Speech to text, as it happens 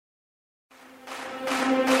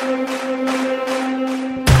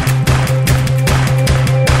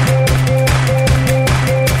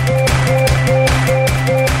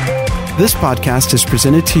This podcast is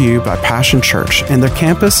presented to you by Passion Church and their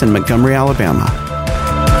campus in Montgomery, Alabama.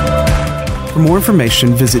 For more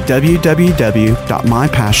information, visit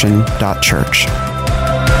www.mypassion.church.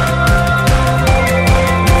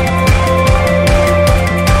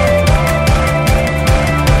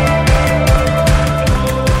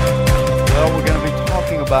 Well, we're going to be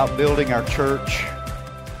talking about building our church.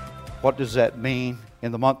 What does that mean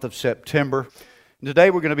in the month of September? And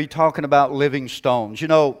today we're going to be talking about living stones. You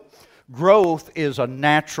know, growth is a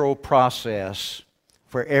natural process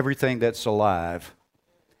for everything that's alive.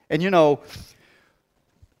 And you know,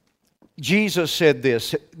 Jesus said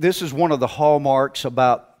this. This is one of the hallmarks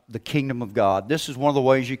about the kingdom of God. This is one of the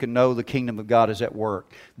ways you can know the kingdom of God is at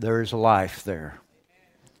work. There is life there.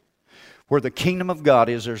 Where the kingdom of God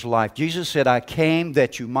is, there's life. Jesus said, I came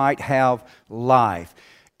that you might have life.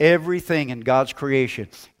 Everything in God's creation,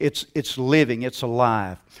 it's living, it's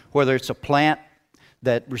alive. Whether it's a plant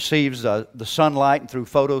that receives the sunlight and through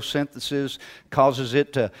photosynthesis causes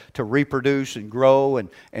it to reproduce and grow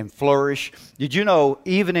and flourish. Did you know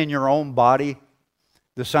even in your own body,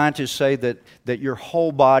 the scientists say that your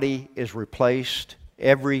whole body is replaced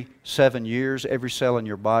every 7 years? Every cell in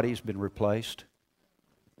your body has been replaced.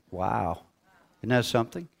 Wow. Isn't that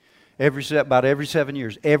something? About every 7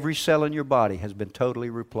 years, every cell in your body has been totally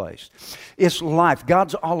replaced. It's life.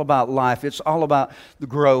 God's all about life. It's all about the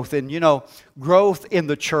growth. And you know, growth in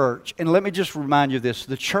the church. And let me just remind you this.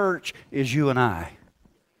 The church is you and I.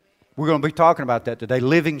 We're going to be talking about that today.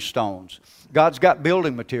 Living stones. God's got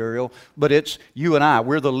building material, but it's you and I.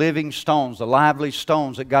 We're the living stones, the lively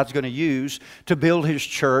stones that God's going to use to build His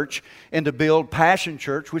church and to build Passion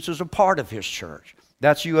Church, which is a part of His church.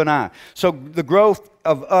 That's you and I. So the growth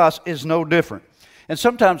of us is no different. And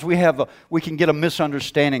sometimes we can get a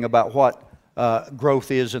misunderstanding about what growth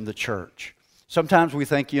is in the church. Sometimes we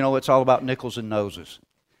think, you know, it's all about nickels and noses.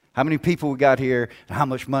 How many people we got here and how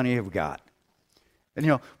much money have we got? And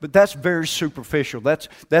you know, but that's very superficial.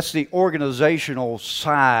 That's the organizational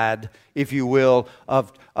side, if you will,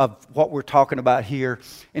 of what we're talking about here.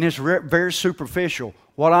 And it's very superficial.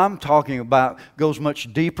 What I'm talking about goes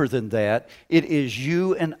much deeper than that. It is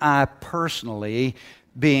you and I personally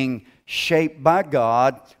being shaped by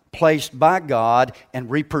God, placed by God,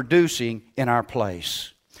 and reproducing in our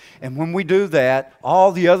place. And when we do that,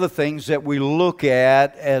 all the other things that we look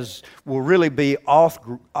at as will really be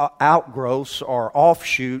outgrowths or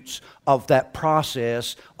offshoots of that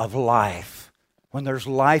process of life. When there's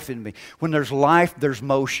life in me. When there's life, there's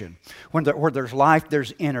motion. Where there's life,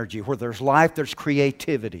 there's energy. Where there's life, there's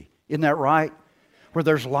creativity. Isn't that right? Where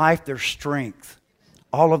there's life, there's strength.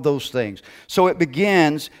 All of those things. So it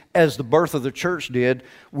begins, as the birth of the church did,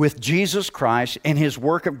 with Jesus Christ and His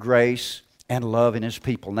work of grace and love in His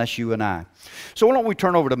people. And that's you and I. So why don't we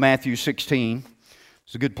turn over to Matthew 16.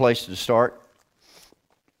 It's a good place to start.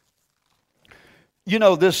 You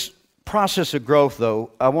know, this process of growth,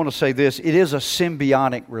 though, I want to say this. It is a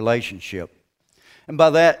symbiotic relationship. And by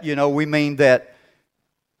that, you know, we mean that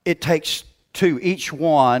it takes two. Each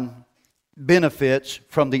one benefits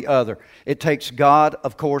from the other. It takes God,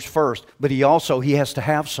 of course, first, but He has to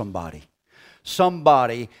have somebody.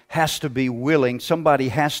 Somebody has to be willing. Somebody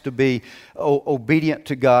has to be obedient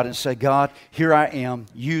to God and say, God, here I am.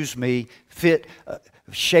 Use me.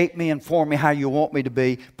 Shape me and form me how you want me to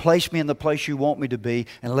be. Place me in the place you want me to be.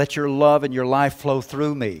 And let your love and your life flow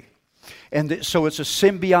through me. And so it's a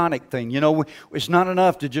symbiotic thing. You know, it's not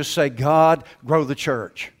enough to just say, God, grow the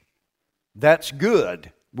church. That's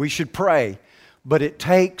good. We should pray. But it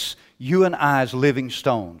takes you and I as living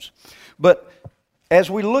stones. But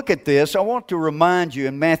as we look at this, I want to remind you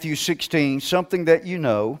in Matthew 16, something that you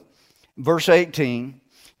know. Verse 18,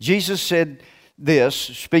 Jesus said this,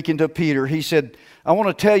 speaking to Peter, He said, I want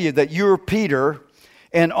to tell you that you're Peter,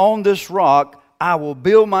 and on this rock I will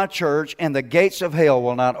build my church, and the gates of hell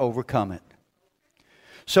will not overcome it.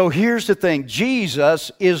 So here's the thing. Jesus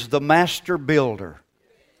is the master builder.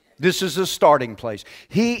 This is the starting place.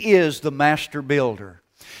 He is the master builder.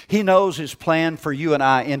 He knows His plan for you and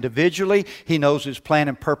I individually. He knows His plan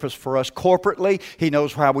and purpose for us corporately. He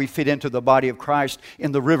knows how we fit into the body of Christ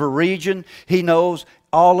in the river region. He knows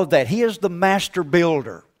all of that. He is the master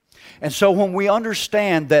builder. And so when we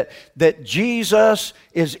understand that Jesus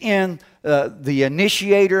is in the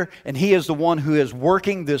initiator and He is the one who is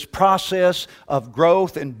working this process of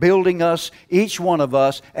growth and building us, each one of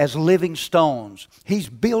us, as living stones. He's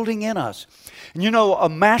building in us. And you know, a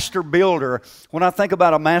master builder, when I think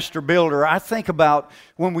about a master builder, I think about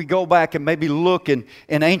when we go back and maybe look in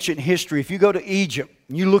ancient history. If you go to Egypt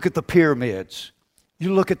and you look at the pyramids,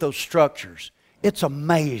 you look at those structures, it's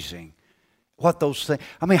amazing. what those things,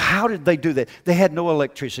 I mean, how did they do that? They had no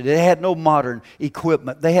electricity. They had no modern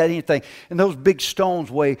equipment. They had anything. And those big stones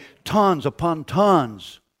weigh tons upon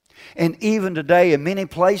tons. And even today, in many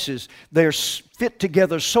places, they're fit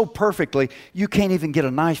together so perfectly, you can't even get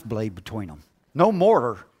a knife blade between them. No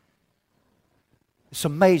mortar. It's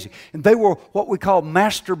amazing. And they were what we call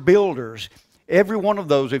master builders. Every one of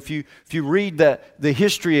those, if you read the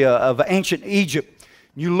history of ancient Egypt,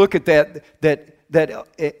 you look at that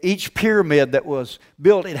each pyramid that was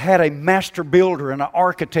built, it had a master builder and an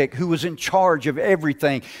architect who was in charge of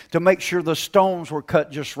everything to make sure the stones were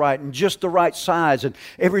cut just right and just the right size, and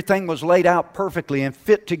everything was laid out perfectly and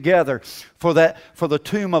fit together for the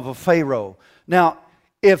tomb of a pharaoh. Now,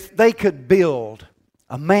 if they could build,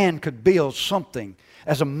 a man could build something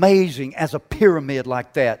as amazing as a pyramid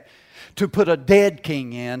like that to put a dead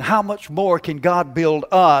king in, how much more can God build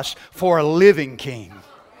us for a living king?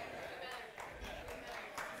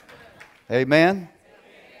 Amen?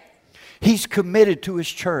 He's committed to His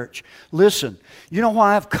church. Listen, you know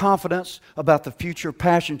why I have confidence about the future of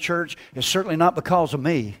Passion Church? It's certainly not because of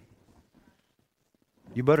me.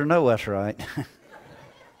 You better know that's right.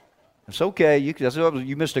 It's okay.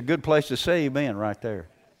 You missed a good place to say amen right there.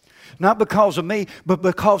 Not because of me, but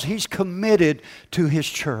because He's committed to His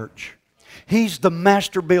church. He's the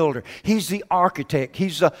master builder. He's the architect.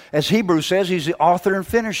 As Hebrews says, He's the author and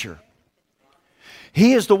finisher.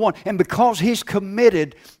 He is the one. And because He's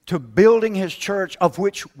committed to building His church, of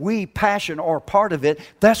which we, Passion, are part of it,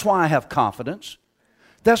 that's why I have confidence.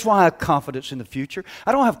 That's why I have confidence in the future.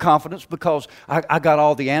 I don't have confidence because I got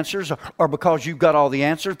all the answers, or because you've got all the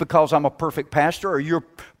answers, because I'm a perfect pastor or you're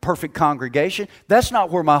a perfect congregation. That's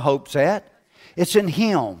not where my hope's at. It's in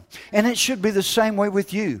Him. And it should be the same way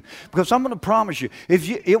with you. Because I'm going to promise you,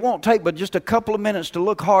 it won't take but just a couple of minutes to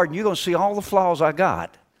look hard and you're going to see all the flaws I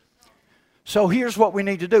got. So here's what we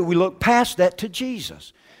need to do. We look past that to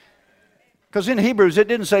Jesus. Because in Hebrews, it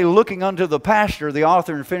didn't say looking unto the pastor, the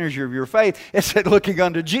author and finisher of your faith. It said looking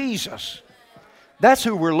unto Jesus. That's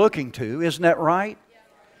who we're looking to. Isn't that right?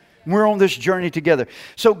 We're on this journey together.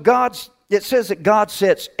 So it says that God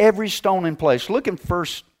sets every stone in place. Look in 1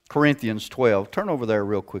 Corinthians 12. Turn over there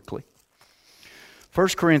real quickly. 1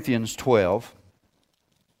 Corinthians 12.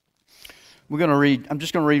 I'm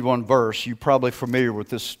just going to read one verse. You're probably familiar with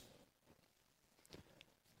this.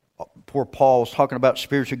 Poor Paul's talking about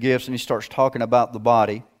spiritual gifts, and he starts talking about the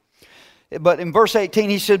body. But in verse 18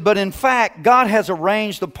 he said, "But in fact, God has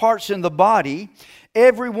arranged the parts in the body,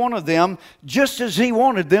 every one of them, just as He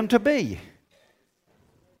wanted them to be."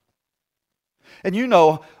 And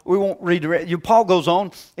we won't read Paul goes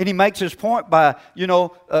on, and he makes his point by,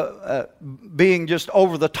 being just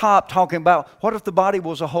over the top, talking about what if the body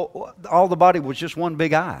was all the body was just one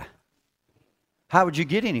big eye? How would you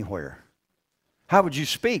get anywhere? How would you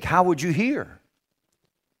speak? How would you hear?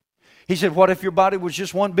 He said, what if your body was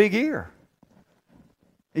just one big ear?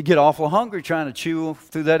 You'd get awful hungry trying to chew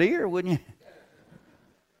through that ear, wouldn't you?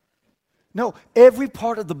 No, every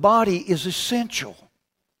part of the body is essential.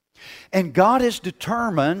 And God has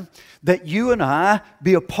determined that you and I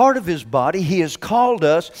be a part of His body. He has called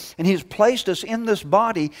us and He has placed us in this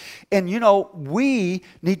body. And we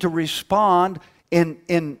need to respond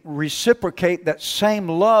and reciprocate that same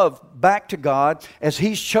love back to God as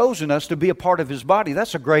He's chosen us to be a part of His body.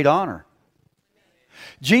 That's a great honor.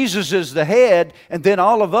 Jesus is the head, and then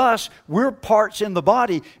all of us, we're parts in the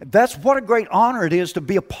body. That's what a great honor it is to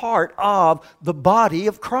be a part of the body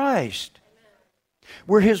of Christ.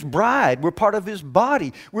 We're His bride. We're part of His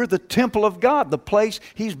body. We're the temple of God, the place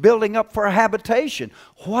He's building up for a habitation.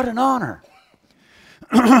 What an honor.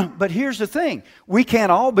 But here's the thing. We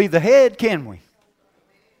can't all be the head, can we?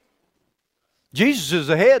 Jesus is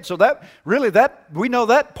the head, so we know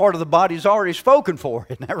that part of the body is already spoken for.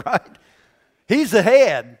 Isn't that right? He's the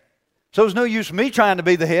head. So there's no use me trying to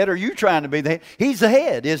be the head or you trying to be the head. He's the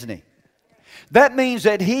head, isn't He? That means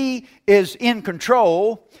that He is in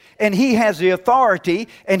control and He has the authority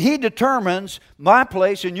and He determines my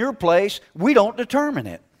place and your place. We don't determine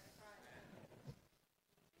it.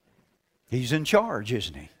 He's in charge,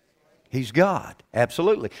 isn't He? He's God.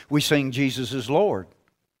 Absolutely. We sing Jesus is Lord.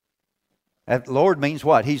 Lord means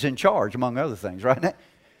what? He's in charge, among other things, right?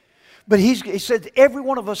 But He said every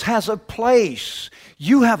one of us has a place.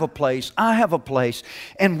 You have a place. I have a place.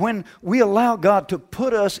 And when we allow God to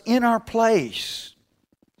put us in our place,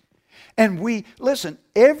 and listen,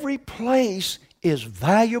 every place is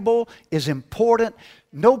valuable, is important.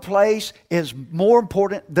 No place is more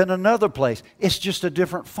important than another place. It's just a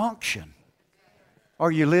different function.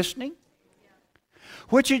 Are you listening?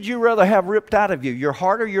 Which would you rather have ripped out of you, your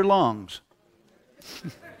heart or your lungs?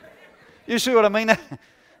 You see what I mean?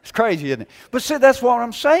 It's crazy, isn't it? But see, that's what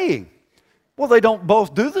I'm saying. Well, they don't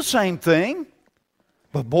both do the same thing.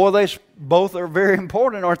 But boy, they both are very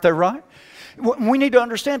important, aren't they, right? We need to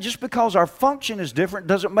understand just because our function is different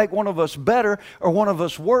doesn't make one of us better or one of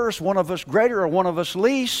us worse, one of us greater or one of us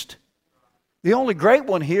least. The only great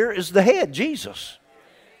one here is the head, Jesus.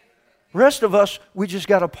 The rest of us, we just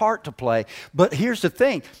got a part to play. But here's the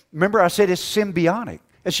thing. Remember I said it's symbiotic.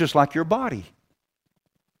 It's just like your body.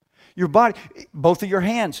 Your body, both of your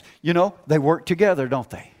hands, they work together, don't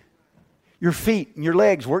they? Your feet and your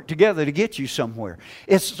legs work together to get you somewhere.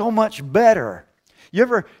 It's so much better.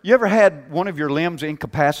 You ever had one of your limbs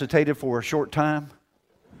incapacitated for a short time?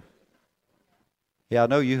 Yeah, I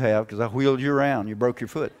know you have because I wheeled you around. You broke your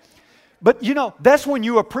foot. But that's when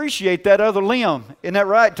you appreciate that other limb. Isn't that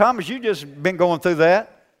right, Thomas? You just been going through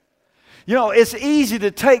that. It's easy to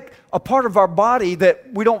take a part of our body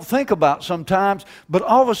that we don't think about sometimes, but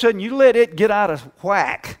all of a sudden you let it get out of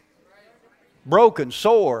whack. Broken,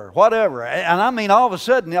 sore, whatever. And I mean, all of a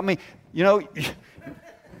sudden,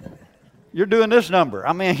 you're doing this number.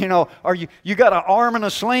 Or you got an arm in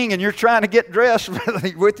a sling and you're trying to get dressed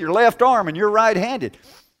with your left arm and you're right-handed.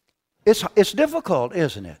 It's difficult,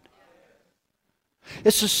 isn't it?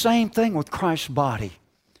 It's the same thing with Christ's body.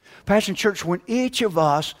 Passion Church, when each of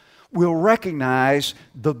us will recognize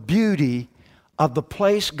the beauty of the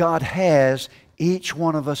place God has each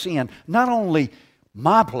one of us in. Not only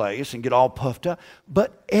my place and get all puffed up,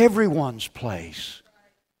 but everyone's place.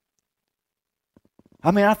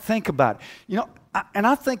 I think about it. And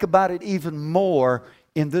I think about it even more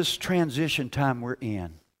in this transition time we're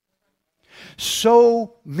in.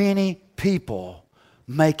 So many people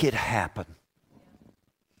make it happen.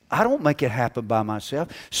 I don't make it happen by myself.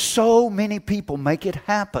 So many people make it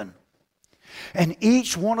happen. And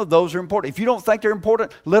each one of those are important. If you don't think they're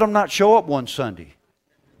important, let them not show up one Sunday.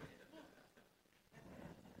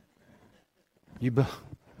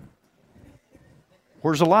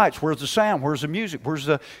 Where's the lights? Where's the sound? Where's the music? Where's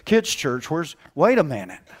the kids' church? Wait a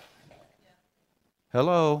minute.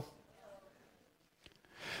 Hello?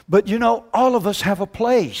 But all of us have a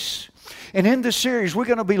place. And in this series, we're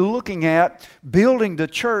going to be looking at building the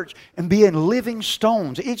church and being living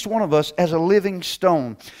stones. Each one of us as a living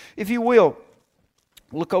stone. If you will,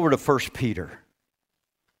 look over to 1 Peter,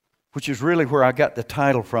 which is really where I got the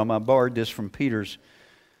title from. I borrowed this from Peter's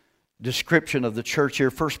description of the church here.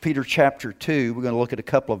 1 Peter chapter 2, we're going to look at a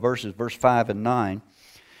couple of verses, verse 5 and 9.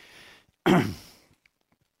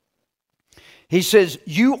 He says,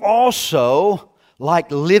 you also, like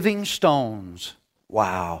living stones,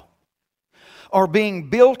 wow, are being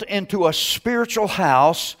built into a spiritual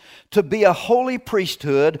house to be a holy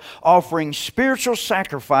priesthood, offering spiritual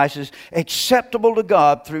sacrifices acceptable to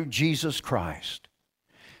God through Jesus Christ.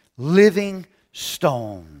 Living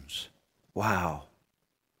stones. Wow.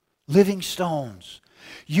 Living stones.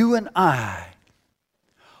 You and I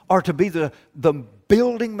are to be the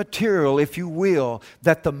building material, if you will,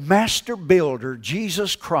 that the master builder,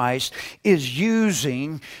 Jesus Christ, is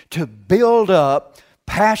using to build up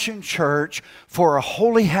Passion Church for a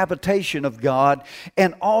holy habitation of God,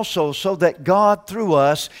 and also so that God through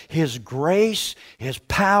us, His grace, His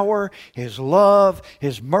power, His love,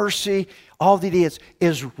 His mercy, all that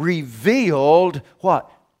is revealed,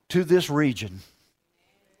 what? To this region.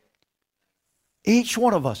 Each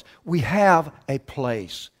one of us, we have a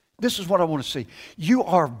place. This is what I want to see. You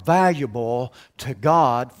are valuable to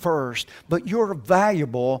God first, but you're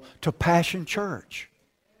valuable to Passion Church.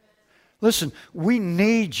 Listen, we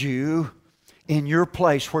need you in your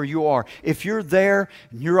place where you are. If you're there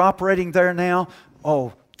and you're operating there now,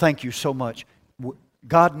 oh, thank you so much.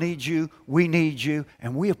 God needs you, we need you,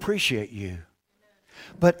 and we appreciate you.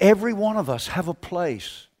 But every one of us have a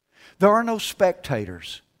place. There are no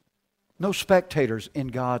spectators. No spectators in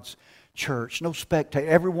God's church. No spectator.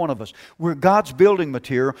 Every one of us. We're God's building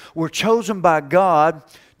material. We're chosen by God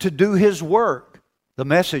to do His work. The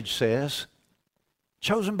Message says,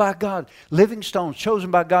 chosen by God. Living stones, chosen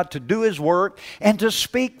by God to do His work and to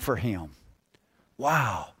speak for Him.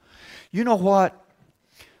 Wow. You know what?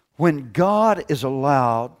 When God is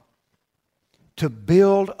allowed to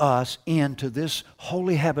build us into this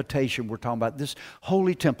holy habitation we're talking about, this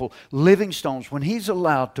holy temple, living stones, when He's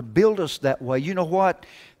allowed to build us that way, you know what?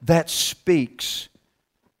 That speaks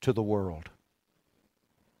to the world.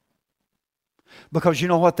 Because you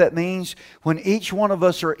know what that means? When each one of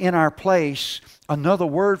us are in our place, another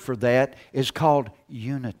word for that is called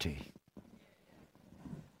unity.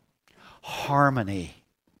 Harmony.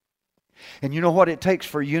 And you know what it takes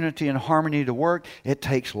for unity and harmony to work? It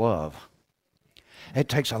takes love. It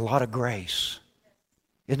takes a lot of grace.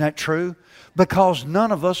 Isn't that true? Because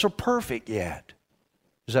none of us are perfect yet.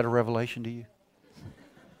 Is that a revelation to you?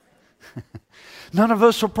 None of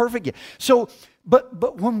us are perfect yet. So,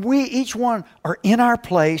 but when we, each one, are in our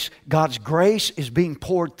place, God's grace is being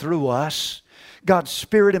poured through us. God's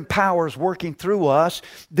Spirit and power is working through us.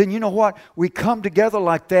 Then you know what? We come together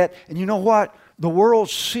like that, and you know what? The world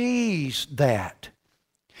sees that.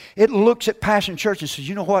 It looks at Passion Church and says,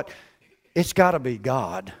 you know what? It's got to be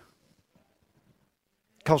God.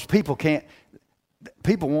 Because people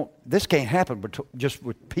won't, this can't happen just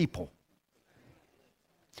with people.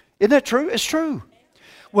 Isn't that true? It's true.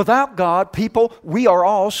 Without God, people, we are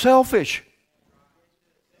all selfish.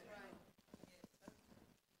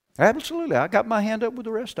 Absolutely. I got my hand up with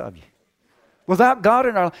the rest of you. Without God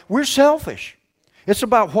in our life, we're selfish. It's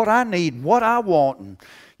about what I need and what I want. And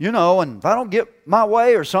if I don't get my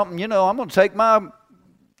way or something, I'm going to take my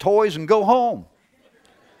toys and go home.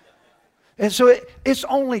 And so it's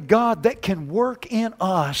only God that can work in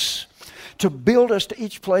us to build us to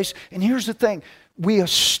each place. And here's the thing. We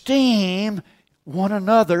esteem one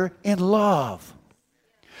another in love.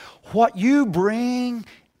 What you bring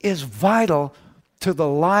is vital to the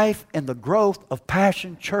life and the growth of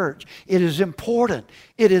Passion Church. It is important.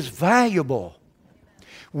 It is valuable.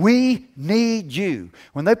 We need you.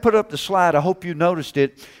 When they put up the slide, I hope you noticed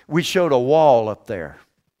it, we showed a wall up there.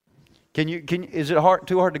 Is it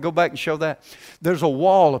too hard to go back and show that? There's a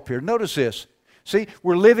wall up here. Notice this. See,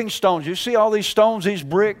 we're living stones. You see all these stones, these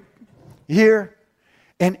brick here?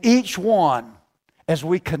 And each one, as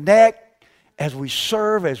we connect, as we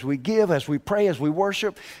serve, as we give, as we pray, as we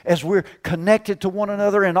worship, as we're connected to one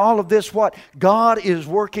another, and all of this, what? God is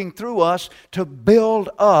working through us to build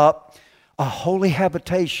up a holy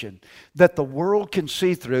habitation that the world can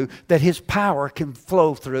see through, that His power can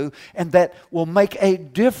flow through, and that will make a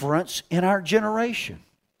difference in our generation.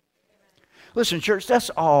 Listen, church,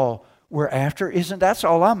 that's all we're after, that's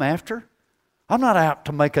all I'm after. I'm not out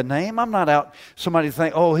to make a name. I'm not out somebody to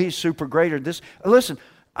think, oh, he's super great or this. Listen,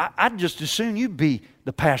 I'd just as soon you be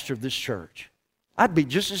the pastor of this church. I'd be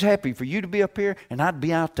just as happy for you to be up here, and I'd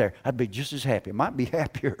be out there. I'd be just as happy. I might be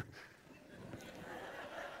happier.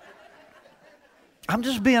 I'm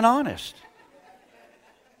just being honest.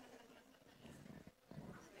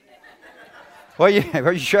 What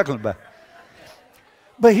are you chuckling about?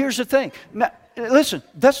 But here's the thing. Now, listen,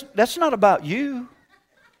 that's not about you.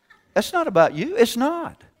 That's not about you. It's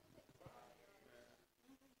not.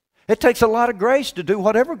 It takes a lot of grace to do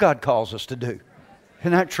whatever God calls us to do.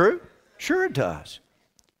 Isn't that true? Sure it does.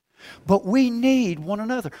 But we need one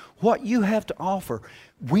another. What you have to offer,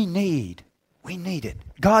 we need. We need it.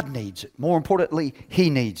 God needs it. More importantly, He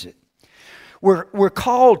needs it. We're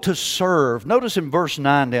called to serve. Notice in verse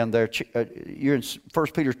 9 down there, you're in 1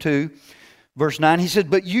 Peter 2, verse 9, he said,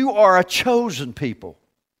 but you are a chosen people.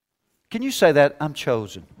 Can you say that? I'm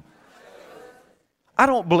chosen. I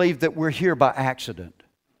don't believe that we're here by accident.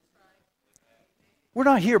 We're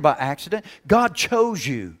not here by accident. God chose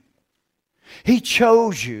you. He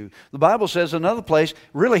chose you. The Bible says in another place,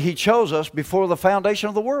 really He chose us before the foundation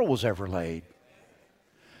of the world was ever laid.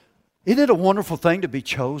 Isn't it a wonderful thing to be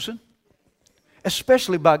chosen?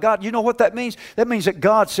 Especially by God. You know what that means? That means that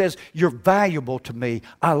God says, you're valuable to me.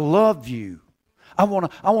 I love you. I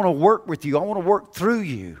want to work with you. I want to work through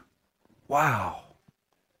you. Wow.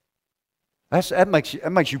 That makes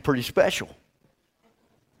you pretty special.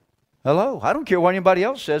 Hello? I don't care what anybody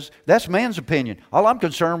else says. That's man's opinion. All I'm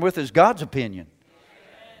concerned with is God's opinion.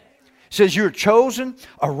 It says you're chosen,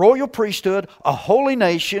 a royal priesthood, a holy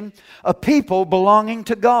nation, a people belonging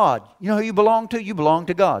to God. You know who you belong to? You belong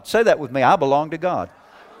to God. Say that with me. I belong to God.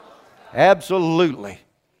 Absolutely.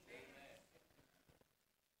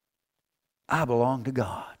 I belong to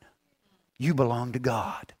God. You belong to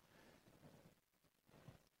God.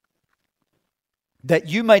 That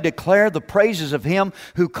you may declare the praises of Him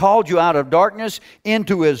who called you out of darkness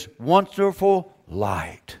into His wonderful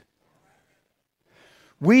light.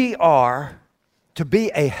 We are to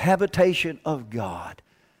be a habitation of God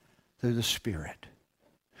through the Spirit.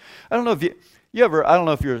 I don't know if I don't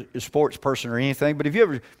know if you're a sports person or anything, but have you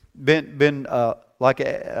ever been like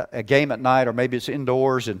a game at night, or maybe it's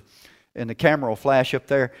indoors, and the camera will flash up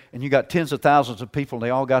there, and you got tens of thousands of people, and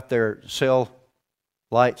they all got their cell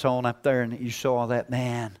lights on up there, and you saw that,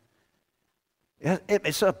 man.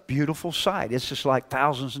 It's a beautiful sight. It's just like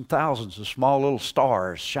thousands and thousands of small little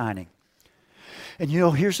stars shining. And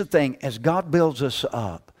here's the thing. As God builds us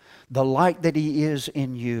up, the light that He is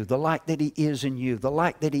in you, the light that He is in you, the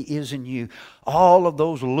light that He is in you, all of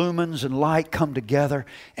those lumens and light come together,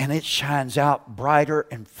 and it shines out brighter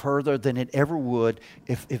and further than it ever would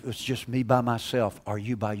if it was just me by myself or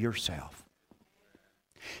you by yourself.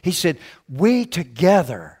 He said, we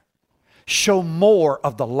together show more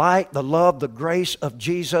of the light, the love, the grace of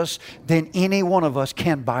Jesus than any one of us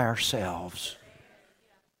can by ourselves.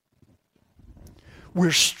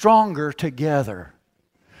 We're stronger together.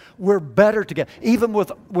 We're better together. Even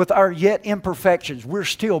with our yet imperfections, we're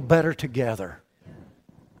still better together.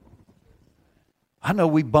 I know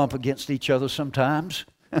we bump against each other sometimes.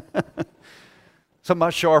 Some of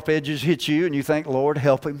my sharp edges hit you and you think, Lord,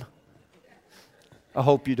 help him. I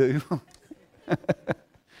hope you do.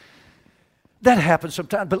 That happens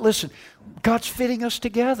sometimes. But listen, God's fitting us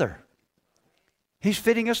together. He's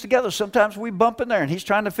fitting us together. Sometimes we bump in there and He's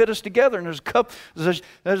trying to fit us together. And there's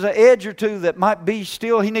an edge or two that might be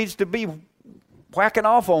still, He needs to be whacking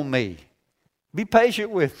off on me. Be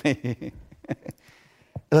patient with me.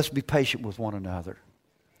 Let's be patient with one another.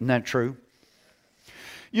 Isn't that true?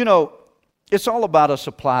 You know, it's all about a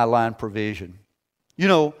supply line provision. You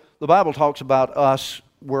know, the Bible talks about us.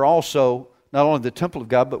 We're also not only the temple of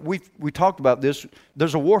God, but we talked about this.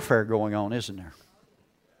 There's a warfare going on, isn't there?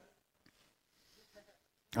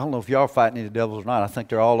 I don't know if y'all are fighting any devils or not. I think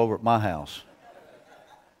they're all over at my house.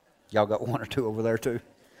 Y'all got one or two over there too.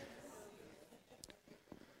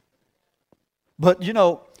 But you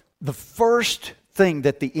know, the first thing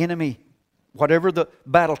that the enemy, whatever the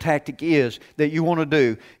battle tactic is that you want to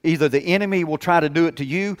do, either the enemy will try to do it to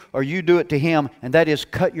you or you do it to him, and that is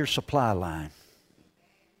cut your supply line.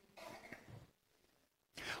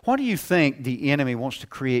 Why do you think the enemy wants to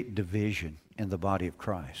create division in the body of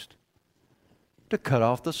Christ? To cut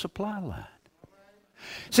off the supply line.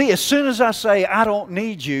 See, as soon as I say, I don't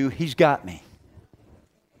need you, he's got me.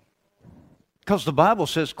 Because the Bible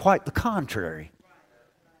says quite the contrary.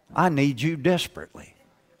 I need you desperately.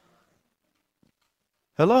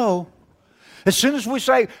 Hello? As soon as we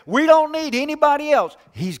say, we don't need anybody else,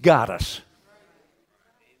 he's got us.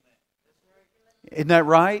 Isn't that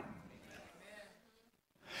right?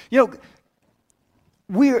 You know,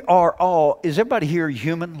 we are all, is everybody here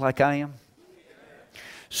human like I am?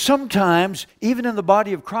 Sometimes, even in the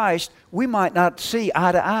body of Christ, we might not see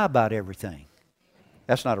eye to eye about everything.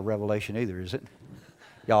 That's not a revelation either, is it?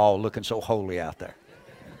 Y'all looking so holy out there.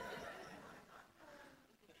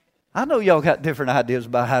 I know y'all got different ideas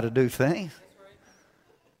about how to do things.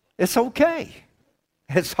 It's okay.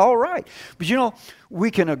 It's all right. But you know,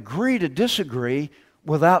 we can agree to disagree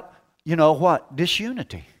without, you know what,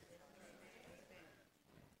 disunity.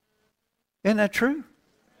 Isn't that true?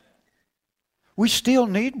 We still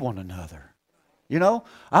need one another. You know,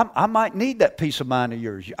 I might need that peace of mind of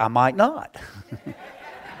yours. I might not.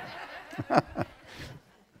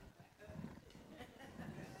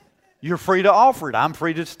 You're free to offer it. I'm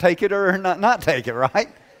free to take it or not take it, right?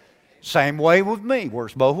 Same way with me.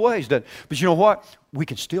 Works both ways, doesn't it? But you know what? We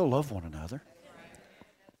can still love one another.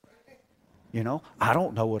 You know, I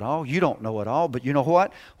don't know it all. You don't know it all. But you know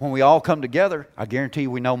what? When we all come together, I guarantee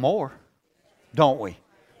you we know more. Don't we?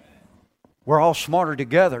 We're all smarter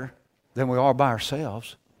together than we are by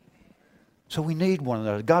ourselves. So we need one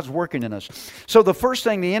another. God's working in us. So the first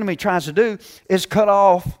thing the enemy tries to do is cut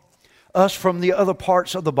off us from the other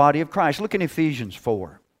parts of the body of Christ. Look in Ephesians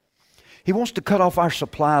 4. He wants to cut off our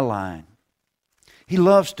supply line. He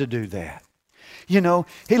loves to do that. You know,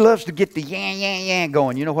 he loves to get the yeah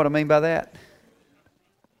going. You know what I mean by that?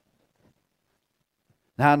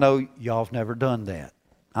 Now I know y'all have never done that.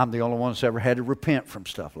 I'm the only one that's ever had to repent from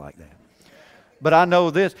stuff like that. But I know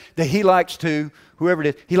this, that he likes to, whoever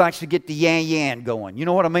it is, he likes to get the yan going. You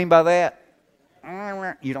know what I mean by that?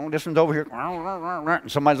 You don't listen over here,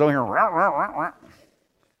 and somebody's over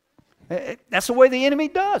here. That's the way the enemy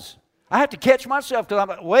does. I have to catch myself because I'm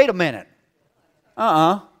like, wait a minute.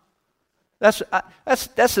 That's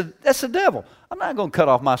the devil. I'm not going to cut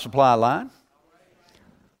off my supply line.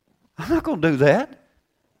 I'm not going to do that.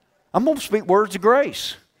 I'm going to speak words of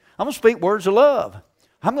grace. I'm going to speak words of love.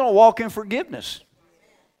 I'm going to walk in forgiveness.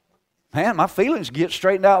 Man, my feelings get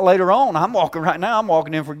straightened out later on. I'm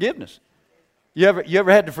walking in forgiveness. You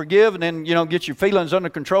ever had to forgive and then, you know, get your feelings under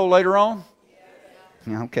control later on?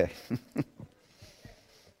 Yeah. Okay.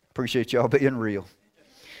 Appreciate y'all being real.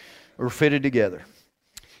 We're fitted together.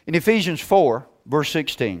 In Ephesians 4, verse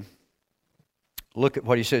 16, look at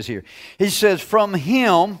what he says here. He says, from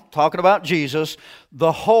him, talking about Jesus,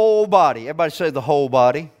 the whole body. Everybody say the whole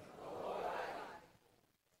body.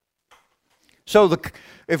 So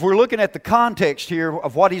if we're looking at the context here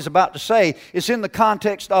of what he's about to say, it's in the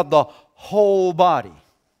context of the whole body.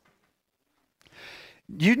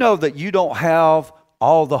 You know that you don't have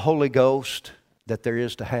all the Holy Ghost that there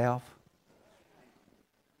is to have?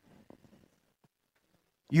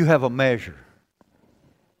 You have a measure.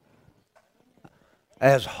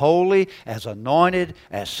 As holy, as anointed,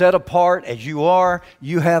 as set apart as you are,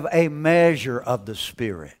 you have a measure of the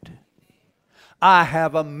Spirit. I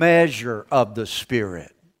have a measure of the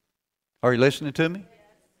Spirit. Are you listening to me?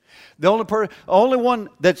 The only one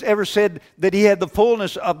that's ever said that he had the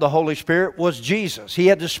fullness of the Holy Spirit was Jesus. He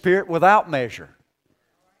had the Spirit without measure.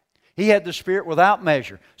 He had the Spirit without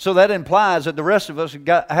measure. So that implies that the rest of us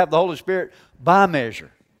have the Holy Spirit by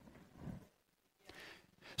measure.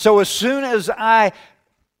 So as soon as I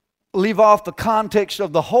leave off the context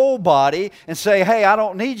of the whole body and say, hey, I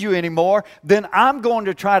don't need you anymore, then I'm going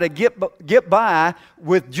to try to get by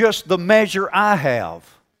with just the measure I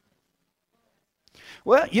have.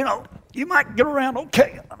 Well, you might get around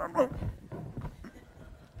okay. I don't know.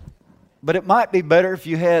 But it might be better if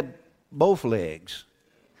you had both legs.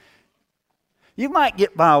 You might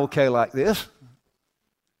get by okay like this,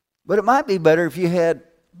 but it might be better if you had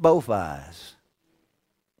both eyes.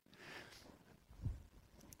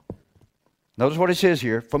 Notice what it says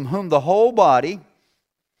here. From whom the whole body,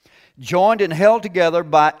 joined and held together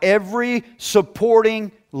by every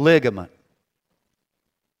supporting ligament.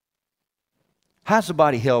 How's the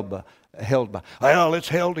body held by? Well, it's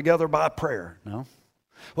held together by prayer. No.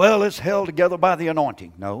 Well, it's held together by the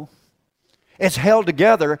anointing. No. It's held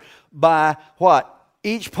together by what?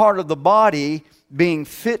 Each part of the body being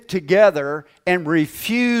fit together and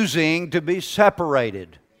refusing to be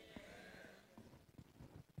separated.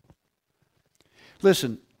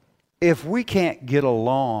 Listen, if we can't get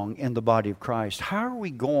along in the body of Christ, how are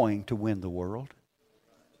we going to win the world?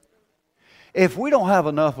 If we don't have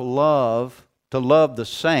enough love to love the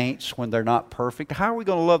saints when they're not perfect, how are we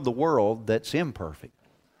going to love the world that's imperfect?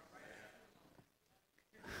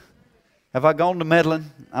 Have I gone to meddling?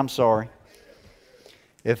 I'm sorry.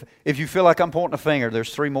 If you feel like I'm pointing a finger,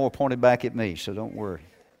 there's 3 more pointed back at me, so don't worry.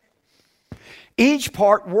 Each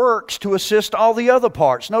part works to assist all the other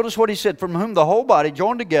parts. Notice what he said, from whom the whole body,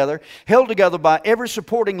 joined together, held together by every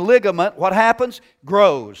supporting ligament, what happens?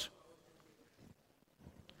 Grows.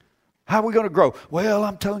 How are we going to grow? Well,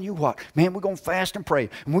 I'm telling you what, man, we're going to fast and pray,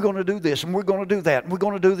 and we're going to do this, and we're going to do that, and we're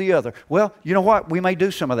going to do the other. Well, you know what? We may do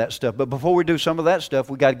some of that stuff, but before we do some of that stuff,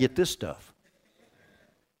 we got to get this stuff.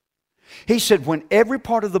 He said, when every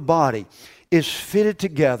part of the body is fitted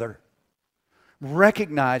together,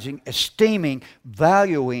 recognizing, esteeming,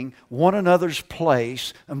 valuing one another's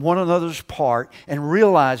place and one another's part, and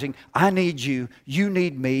realizing I need you, you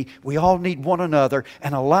need me, we all need one another,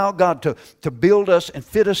 and allow God to build us and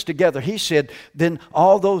fit us together. He said, then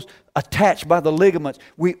all those attached by the ligaments,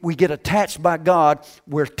 we get attached by God,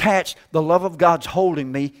 we're attached, the love of God's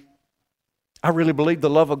holding me. I really believe the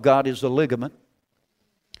love of God is the ligament.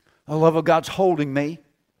 The love of God's holding me.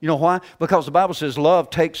 You know why? Because the Bible says love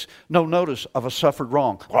takes no notice of a suffered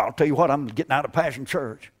wrong. Well, I'll tell you what, I'm getting out of Passion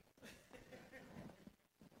Church.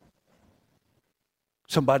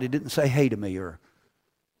 Somebody didn't say hey to me, or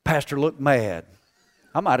pastor looked mad.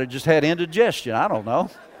 I might have just had indigestion. I don't know.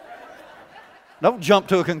 Don't jump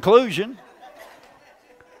to a conclusion.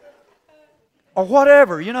 Or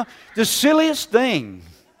whatever, the silliest thing.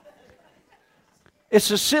 It's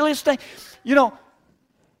the silliest thing.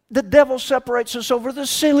 The devil separates us over the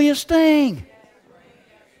silliest thing.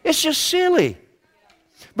 It's just silly.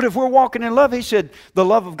 But if we're walking in love, he said, the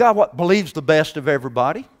love of God, what? Believes the best of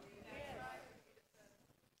everybody.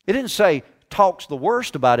 It didn't say talks the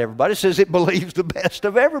worst about everybody. It says it believes the best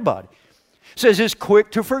of everybody. It says it's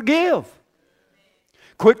quick to forgive.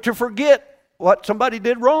 Quick to forget what somebody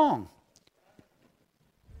did wrong.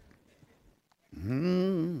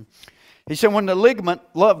 He said when the ligament,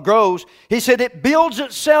 love, grows, he said it builds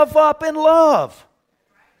itself up in love.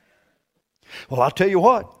 Well, I'll tell you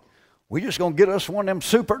what. We're just going to get us one of them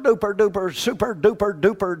super duper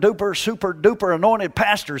anointed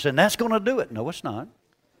pastors, and that's going to do it. No, it's not.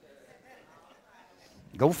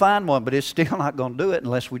 Go find one, but it's still not going to do it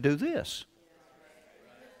unless we do this.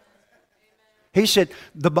 He said,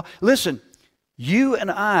 listen, you and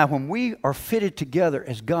I, when we are fitted together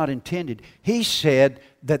as God intended, he said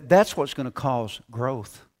that that's what's going to cause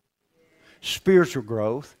growth. Spiritual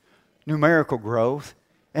growth, numerical growth,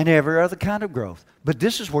 and every other kind of growth. But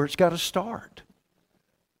this is where it's got to start.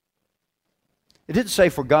 It didn't say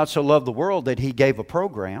for God so loved the world that he gave a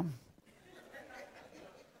program.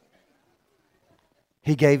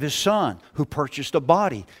 He gave his son who purchased a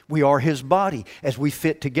body. We are his body. As we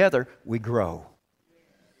fit together, we grow.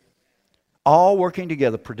 All working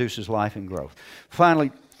together produces life and growth.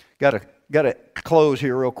 Finally, got to close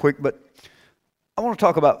here real quick, but I want to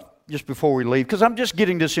talk about, just before we leave, because I'm just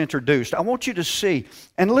getting this introduced. I want you to see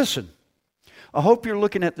and listen. I hope you're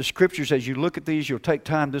looking at the scriptures. As you look at these, you'll take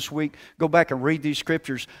time this week, go back and read these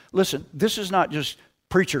scriptures. Listen, this is not just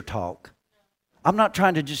preacher talk. I'm not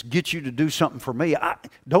trying to just get you to do something for me.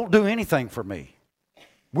 Don't do anything for me.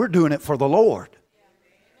 We're doing it for the Lord.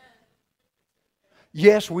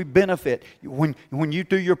 Yes, we benefit. When you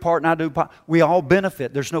do your part and I do part, we all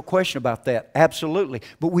benefit. There's no question about that. Absolutely.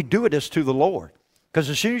 But we do it as to the Lord. Because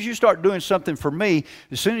as soon as you start doing something for me,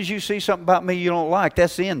 as soon as you see something about me you don't like,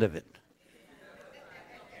 that's the end of it.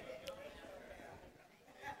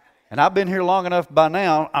 And I've been here long enough by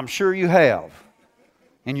now, I'm sure you have.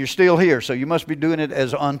 And you're still here, so you must be doing it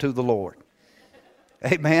as unto the Lord.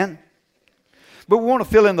 Amen? But we want to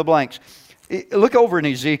fill in the blanks. Look over in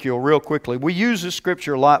Ezekiel real quickly. We use this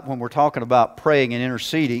scripture a lot when we're talking about praying and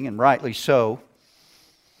interceding, and rightly so.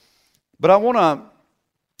 But I want to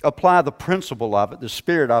apply the principle of it, the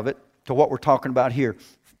spirit of it, to what we're talking about here.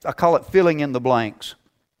 I call it filling in the blanks.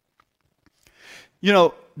 You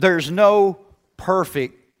know, there's no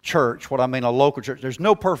perfect church, what I mean a local church. There's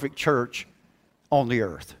no perfect church on the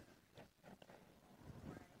earth.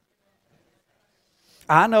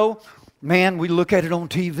 I know, man, we look at it on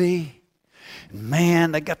TV.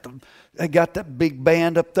 Man, they got that big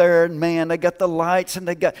band up there, and man, they got the lights, and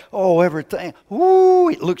they got everything. Ooh,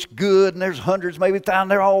 it looks good, and there's hundreds, maybe thousands.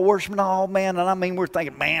 They're all worshiping, man. And I mean, we're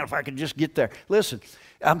thinking, man, if I could just get there. Listen,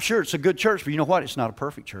 I'm sure it's a good church, but you know what? It's not a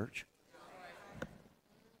perfect church.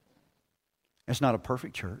 It's not a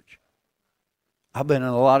perfect church. I've been in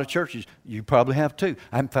a lot of churches. You probably have too.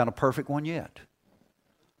 I haven't found a perfect one yet.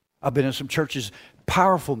 I've been in some churches,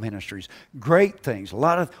 powerful ministries, great things, a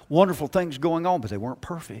lot of wonderful things going on, but they weren't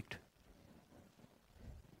perfect.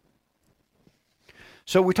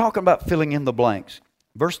 So we're talking about filling in the blanks.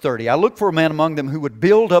 Verse 30, I looked for a man among them who would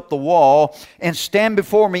build up the wall and stand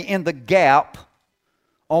before me in the gap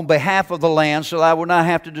on behalf of the land so that I would not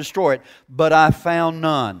have to destroy it. But I found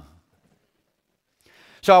none.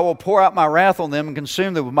 So I will pour out my wrath on them and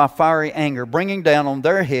consume them with my fiery anger, bringing down on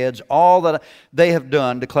their heads all that they have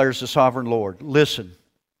done, declares the sovereign Lord. Listen,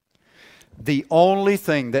 the only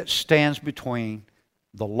thing that stands between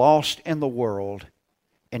the lost and the world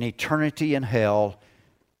and eternity in hell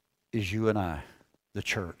is you and I, the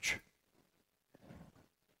church.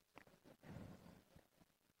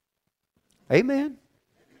 Amen.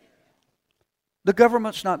 The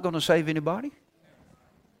government's not going to save anybody.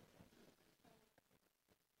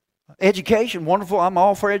 Education, wonderful. I'm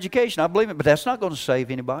all for education. I believe it, but that's not going to save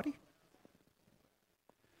anybody.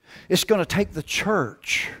 It's going to take the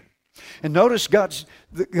church. And notice God's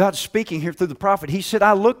speaking here through the prophet. He said,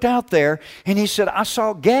 I looked out there and he said, I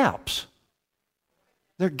saw gaps.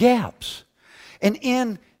 There are gaps. And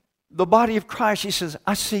in the body of Christ, he says,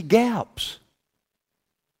 I see gaps.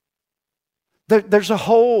 There's a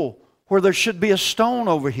hole where there should be a stone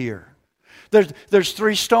over here. There's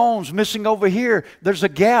 3 stones missing over here. There's a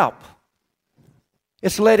gap.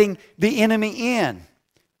 It's letting the enemy in.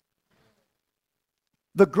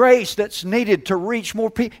 The grace that's needed to reach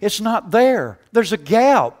more people, it's not there. There's a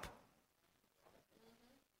gap.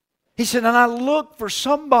 He said, and I look for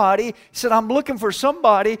somebody. He said, I'm looking for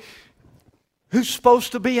somebody who's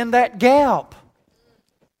supposed to be in that gap.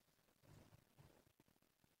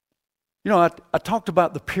 You know, I talked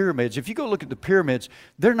about the pyramids. If you go look at the pyramids,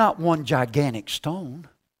 they're not one gigantic stone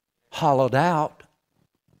hollowed out.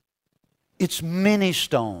 It's many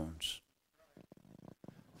stones.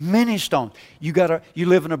 Many stones. You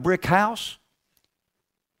live in a brick house.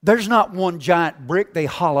 There's not one giant brick they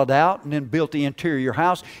hollowed out and then built the interior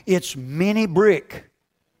house. It's many brick.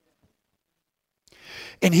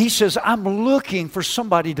 And he says, I'm looking for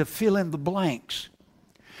somebody to fill in the blanks.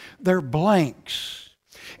 They're blanks.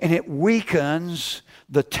 And it weakens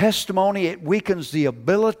the testimony, it weakens the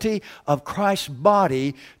ability of Christ's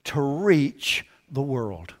body to reach the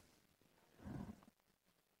world.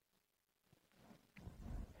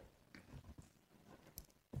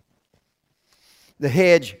 The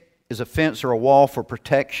hedge is a fence or a wall for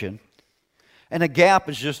protection, and a gap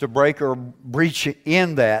is just a break or a breach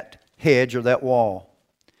in that hedge or that wall.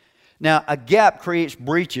 Now, a gap creates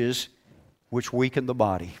breaches which weaken the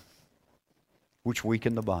body.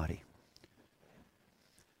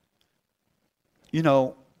 You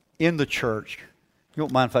know, in the church, you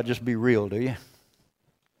don't mind if I just be real, do you?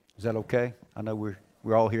 Is that okay? I know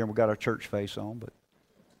we're all here and we've got our church face on, but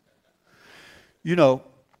you know,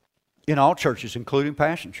 in all churches, including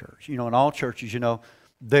Passion Church, you know, in all churches, you know,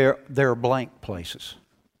 there are blank places.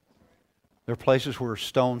 There are places where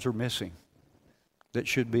stones are missing that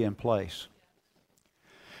should be in place.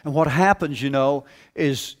 And what happens, you know,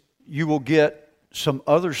 is you will get some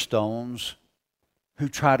other stones who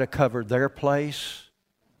try to cover their place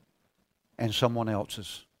and someone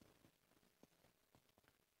else's.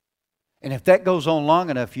 And if that goes on long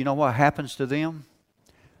enough, you know what happens to them?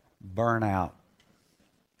 burn out.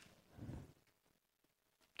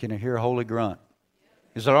 Can I hear a holy grunt?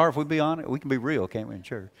 Is it all right if we be honest? We can be real, can't we, in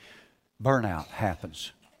church? Burnout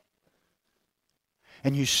happens.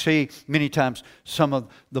 And you see many times some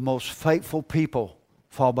of the most faithful people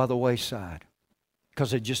fall by the wayside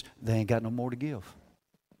because they ain't got no more to give.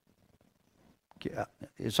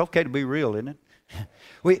 It's okay to be real, isn't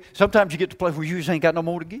it? Sometimes you get to a place where you just ain't got no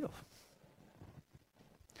more to give.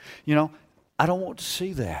 You know, I don't want to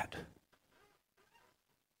see that.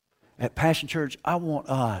 At Passion Church, I want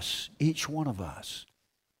us, each one of us,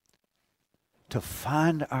 to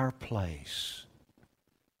find our place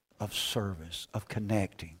of service, of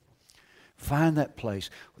connecting. Find that place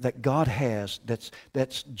that God has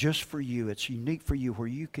that's just for you. It's unique for you, where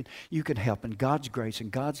you can help, and God's grace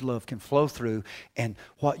and God's love can flow through, and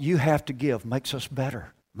what you have to give makes us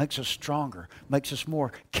better, makes us stronger, makes us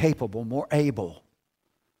more capable, more able.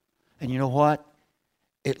 And you know what?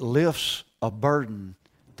 It lifts a burden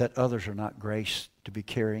that others are not graced to be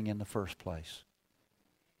carrying in the first place,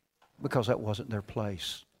 because that wasn't their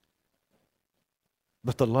place.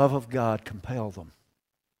 But the love of God compelled them.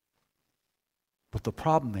 But the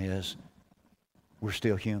problem is, we're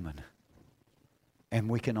still human. And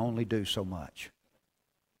we can only do so much.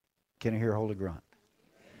 Can I hear a holy grunt?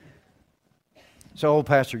 So, old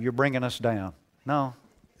pastor, you're bringing us down. No,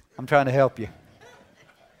 I'm trying to help you.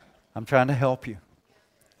 I'm trying to help you.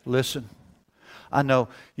 Listen, I know,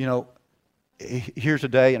 here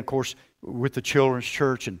today, and of course, with the children's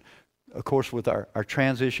church, and of course with our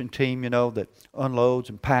transition team, that unloads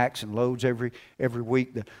and packs and loads every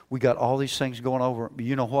week, that we got all these things going over. But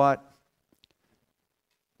you know what?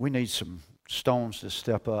 We need some stones to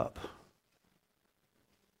step up.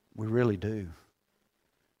 We really do.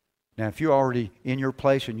 Now, if you're already in your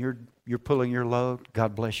place and you're pulling your load,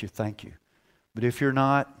 God bless you, thank you. But if you're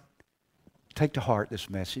not, take to heart this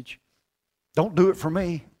message. Don't do it for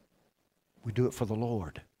me. We do it for the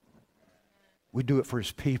Lord. We do it for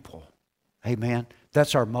His people. Amen.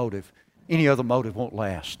 That's our motive. Any other motive won't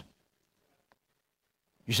last.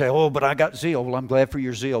 You say, oh, but I got zeal. Well, I'm glad for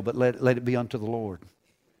your zeal, but let it be unto the Lord.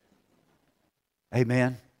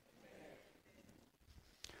 Amen.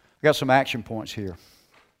 I got some action points here,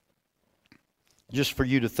 just for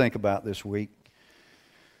you to think about this week.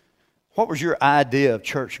 What was your idea of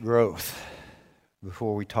church growth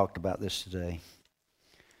before we talked about this today?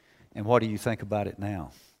 And what do you think about it now?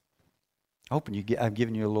 Hoping I've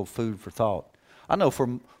given you a little food for thought. I know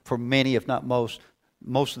for many, if not most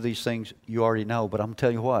of these things you already know, but I'm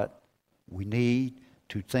telling you what, we need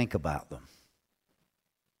to think about them.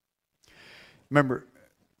 Remember,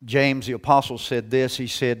 James the Apostle said this. He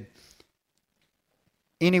said,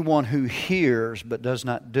 anyone who hears but does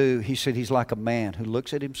not do, he said he's like a man who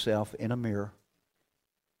looks at himself in a mirror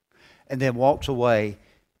and then walks away,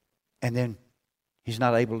 and then he's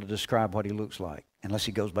not able to describe what he looks like unless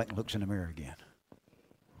he goes back and looks in the mirror again.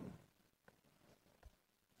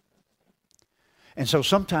 And so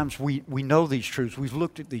sometimes we know these truths. We've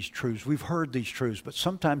looked at these truths. We've heard these truths. But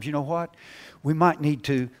sometimes, you know what? We might need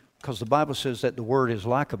to, because the Bible says that the Word is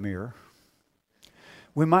like a mirror,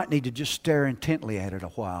 we might need to just stare intently at it a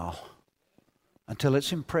while until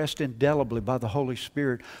it's impressed indelibly by the Holy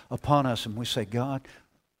Spirit upon us, and we say, God,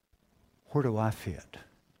 where do I fit?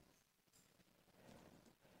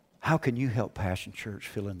 How can you help Passion Church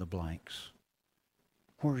fill in the blanks?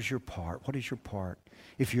 Where is your part? What is your part?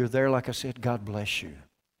 If you're there, like I said, God bless you.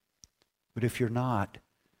 But if you're not,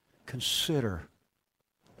 consider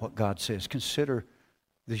what God says. Consider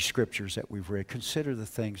these scriptures that we've read. Consider the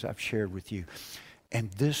things I've shared with you.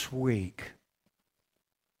 And this week,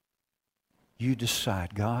 you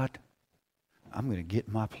decide, God, I'm going to get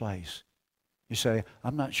in my place. You say,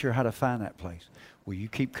 I'm not sure how to find that place. Well, you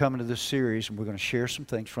keep coming to this series, and we're going to share some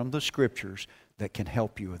things from the scriptures that can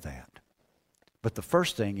help you with that. But the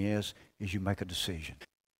first thing is you make a decision.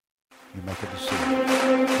 You make a decision.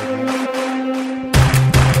 Amen.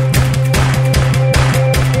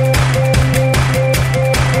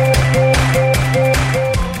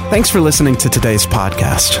 Thanks for listening to today's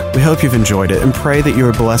podcast. We hope you've enjoyed it and pray that you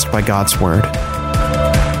are blessed by God's Word.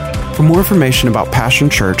 For more information about Passion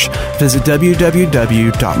Church, visit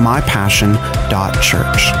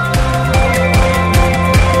www.mypassion.church.